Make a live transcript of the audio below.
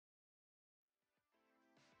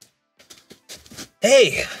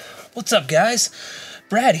Hey, what's up guys?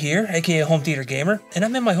 Brad here, aka Home Theater Gamer, and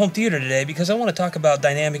I'm in my home theater today because I want to talk about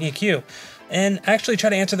dynamic EQ and actually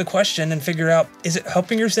try to answer the question and figure out, is it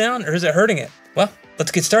helping your sound or is it hurting it? Well,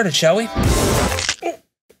 let's get started, shall we?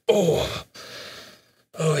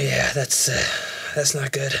 Oh yeah, that's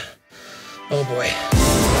not good. Oh boy.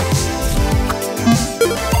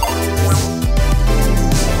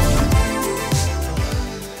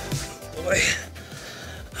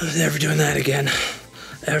 I'm never doing that again.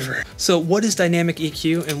 Ever. So what is dynamic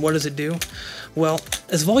EQ and what does it do? Well,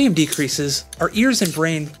 as volume decreases, our ears and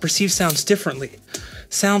brain perceive sounds differently.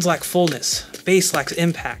 Sounds lack fullness, bass lacks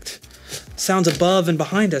impact. Sounds above and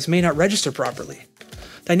behind us may not register properly.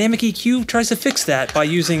 Dynamic EQ tries to fix that by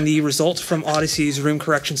using the results from Audyssey's room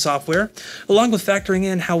correction software, along with factoring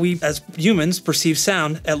in how we as humans perceive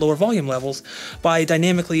sound at lower volume levels by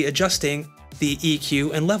dynamically adjusting the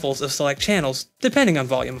EQ and levels of select channels, depending on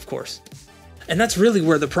volume, of course. And that's really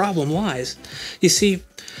where the problem lies. You see,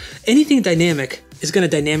 anything dynamic is going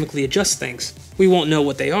to dynamically adjust things. We won't know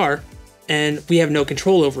what they are, and we have no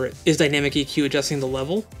control over it. Is dynamic EQ adjusting the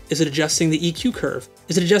level? Is it adjusting the EQ curve?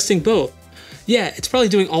 Is it adjusting both? Yeah, it's probably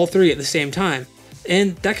doing all three at the same time.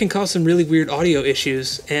 And that can cause some really weird audio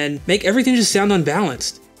issues and make everything just sound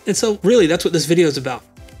unbalanced. And so really, that's what this video is about.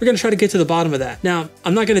 We're going to try to get to the bottom of that. Now,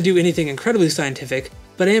 I'm not going to do anything incredibly scientific,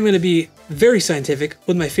 but I am going to be very scientific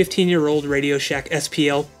with my 15-year-old Radio Shack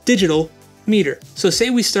SPL digital meter. So say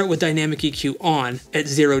we start with dynamic EQ on at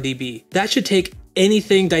 0 dB. That should take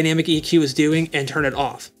anything dynamic EQ is doing and turn it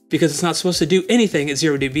off, because it's not supposed to do anything at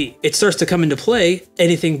 0 dB. It starts to come into play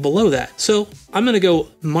anything below that. So I'm going to go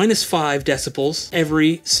 -5 decibels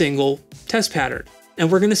every single test pattern.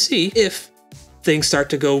 And we're going to see if things start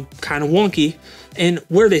to go kind of wonky and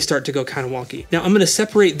where they start to go kind of wonky. Now I'm going to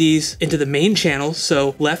separate these into the main channels,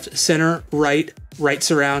 so left, center, right, right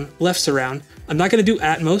surround, left surround. I'm not going to do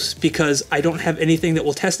Atmos because I don't have anything that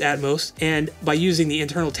will test Atmos, and by using the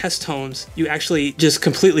internal test tones, you actually just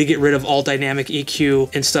completely get rid of all dynamic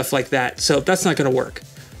EQ and stuff like that, so that's not going to work.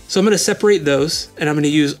 So I'm going to separate those, and I'm going to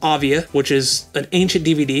use Avia, which is an ancient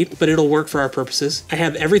DVD, but it'll work for our purposes. I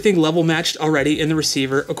have everything level matched already in the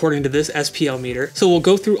receiver according to this SPL meter. So we'll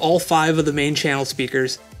go through all 5 of the main channel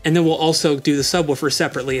speakers, and then we'll also do the subwoofer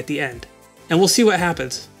separately at the end. And we'll see what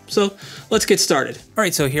happens. So let's get started. All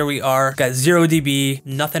right, so here we are. Got 0 dB,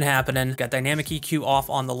 nothing happening. Got dynamic EQ off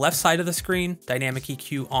on the left side of the screen, dynamic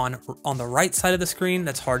EQ on the right side of the screen.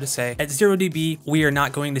 That's hard to say. At 0 dB, we are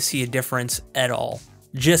not going to see a difference at all.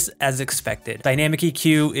 Just as expected. Dynamic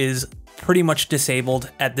EQ is pretty much disabled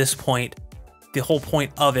at this point. The whole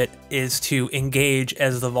point of it is to engage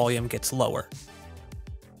as the volume gets lower.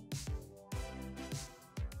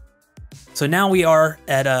 So now we are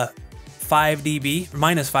at a -5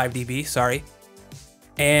 dB, sorry.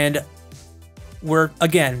 And we're,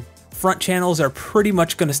 again, front channels are pretty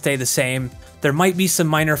much going to stay the same. There might be some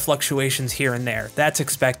minor fluctuations here and there. That's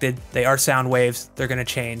expected. They are sound waves. They're going to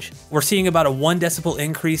change. We're seeing about a 1 decibel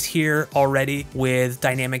increase here already with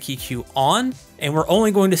dynamic EQ on, and we're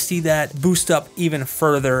only going to see that boost up even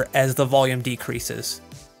further as the volume decreases.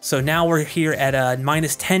 So now we're here at a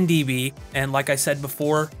 -10 dB, and like I said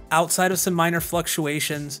before, outside of some minor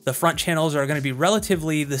fluctuations, the front channels are going to be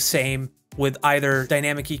relatively the same with either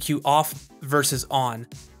dynamic EQ off versus on.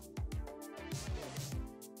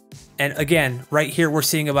 And again, right here, we're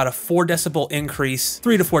seeing about a 4 decibel increase,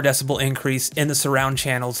 3 to 4 decibel increase in the surround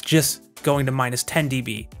channels, just going to -10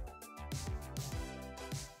 dB.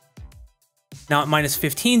 Now at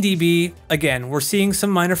 -15 dB, again, we're seeing some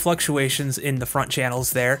minor fluctuations in the front channels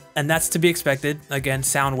there, and that's to be expected, again,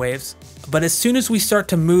 sound waves. But as soon as we start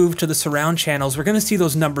to move to the surround channels, we're gonna see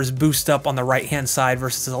those numbers boost up on the right-hand side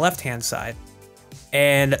versus the left-hand side.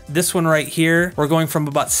 And this one right here, we're going from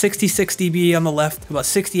about 66 dB on the left to about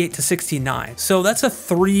 68 to 69. So that's a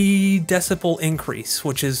 3 decibel increase,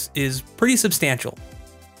 which is pretty substantial.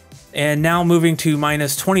 And now moving to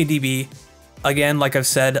 -20 dB, again, like I've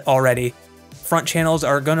said already, front channels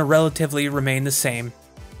are going to relatively remain the same.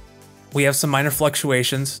 We have some minor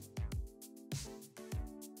fluctuations.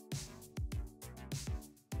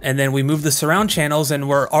 And then we move the surround channels and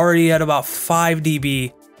we're already at about 5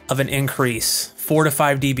 dB of an increase, 4 to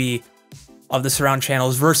 5 dB of the surround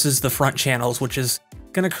channels versus the front channels, which is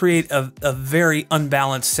going to create a very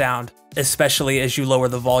unbalanced sound, especially as you lower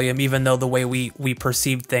the volume, even though the way we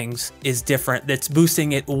perceive things is different. That's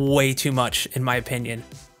boosting it way too much, in my opinion.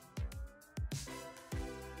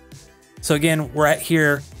 So again, we're at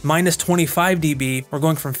here -25 dB. We're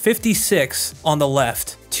going from 56 on the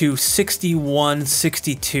left to 61,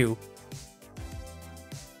 62.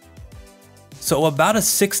 So about a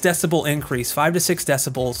 6 decibel increase, 5 to 6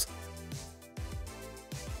 decibels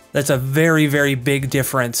That's a very, very big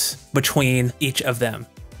difference between each of them.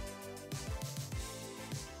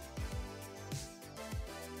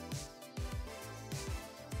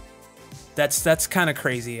 That's kind of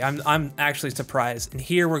crazy. I'm actually surprised. And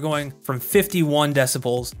here we're going from 51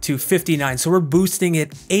 decibels to 59. So we're boosting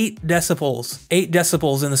it 8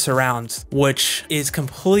 decibels in the surrounds, which is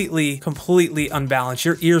completely unbalanced.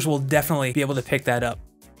 Your ears will definitely be able to pick that up.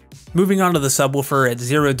 Moving on to the subwoofer at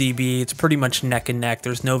 0 dB, it's pretty much neck and neck.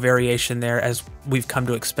 There's no variation there, as we've come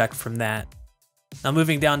to expect from that. Now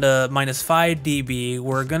moving down to -5 dB,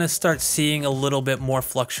 we're gonna start seeing a little bit more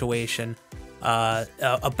fluctuation.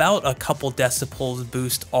 About a couple decibels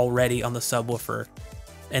boost already on the subwoofer.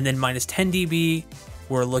 And then -10 dB,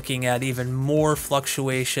 we're looking at even more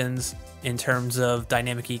fluctuations in terms of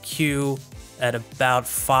dynamic EQ at about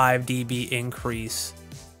 5 dB increase.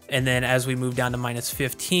 And then as we move down to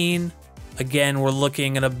 -15, again, we're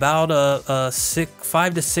looking at about a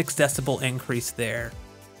 5 to 6 decibel increase there,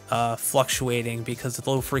 fluctuating because the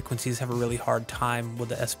low frequencies have a really hard time with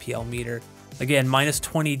the SPL meter. Again,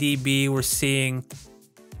 -20 dB, we're seeing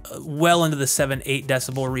well into the 7-8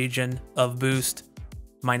 decibel region of boost.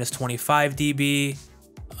 -25 dB,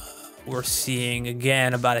 we're seeing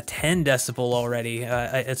again about a 10 decibel already.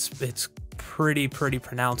 It's pretty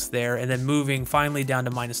pronounced there. And then moving finally down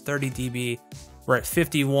to -30 dB, we're at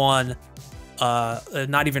 51,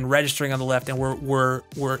 not even registering on the left, and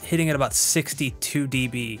we're hitting at about 62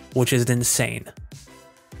 dB, which is insane.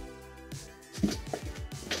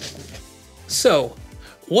 So,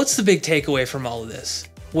 what's the big takeaway from all of this?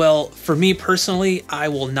 Well, for me personally, I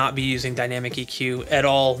will not be using dynamic EQ at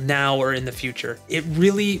all now or in the future. It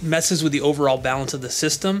really messes with the overall balance of the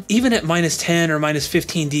system. Even at -10 or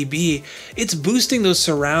 -15 dB, it's boosting those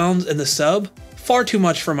surrounds and the sub far too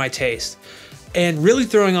much for my taste, and really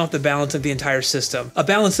throwing off the balance of the entire system. A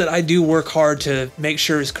balance that I do work hard to make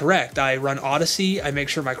sure is correct. I run Audyssey, I make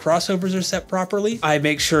sure my crossovers are set properly, I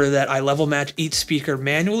make sure that I level match each speaker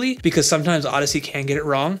manually, because sometimes Audyssey can get it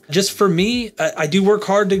wrong. Just for me, I do work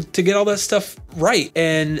hard to get all that stuff right,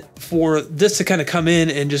 and for this to kind of come in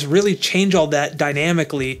and just really change all that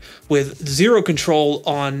dynamically with zero control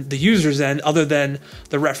on the user's end other than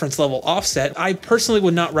the reference level offset, I personally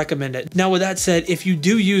would not recommend it. Now with that said, if you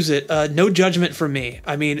do use it, no judgment for me.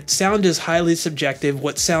 I mean, sound is highly subjective.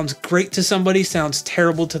 What sounds great to somebody sounds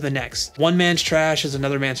terrible to the next. One man's trash is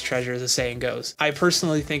another man's treasure, as the saying goes. I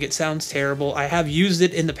personally think it sounds terrible. I have used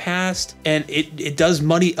it in the past, and it does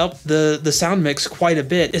muddy up the sound mix quite a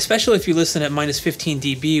bit, especially if you listen at -15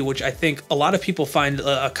 dB, which I think a lot of people find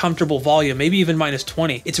a comfortable volume, maybe even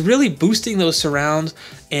 -20. It's really boosting those surrounds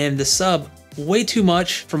and the sub way too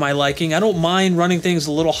much for my liking. I don't mind running things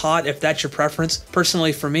a little hot if that's your preference.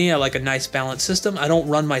 Personally, for me, I like a nice balanced system. I don't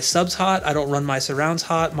run my subs hot. I don't run my surrounds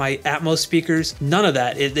hot, my Atmos speakers, none of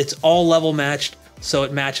that. It's all level matched, so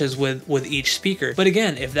it matches with each speaker. But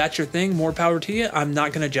again, if that's your thing, more power to you. I'm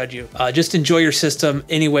not gonna judge you. Just enjoy your system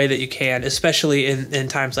any way that you can, especially in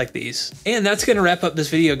times like these. And that's gonna wrap up this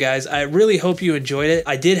video, guys. I really hope you enjoyed it.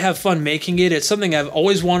 I did have fun making it. It's something I've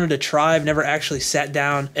always wanted to try. I've never actually sat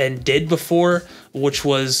down and did before, which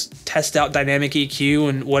was test out dynamic EQ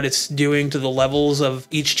and what it's doing to the levels of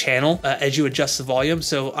each channel as you adjust the volume.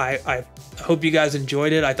 So I hope you guys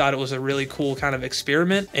enjoyed it. I thought it was a really cool kind of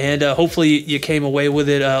experiment, and hopefully you came away with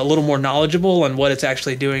it a little more knowledgeable on what it's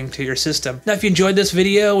actually doing to your system. Now, if you enjoyed this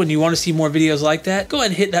video and you want to see more videos like that, go ahead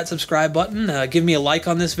and hit that subscribe button, give me a like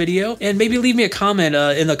on this video, and maybe leave me a comment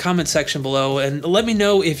in the comment section below, and let me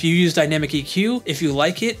know if you use dynamic EQ, if you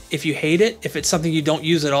like it, if you hate it, if it's something you don't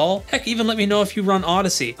use at all. Heck, even let me know if you run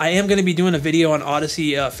Audyssey. I am going to be doing a video on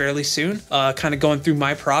Audyssey fairly soon, kind of going through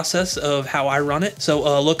my process of how I run it,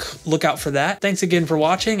 so look out for that. Thanks again for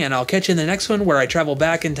watching, and I'll catch you in the next one where I travel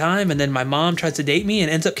back in time and then my mom tries to date me and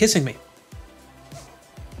ends up kissing me.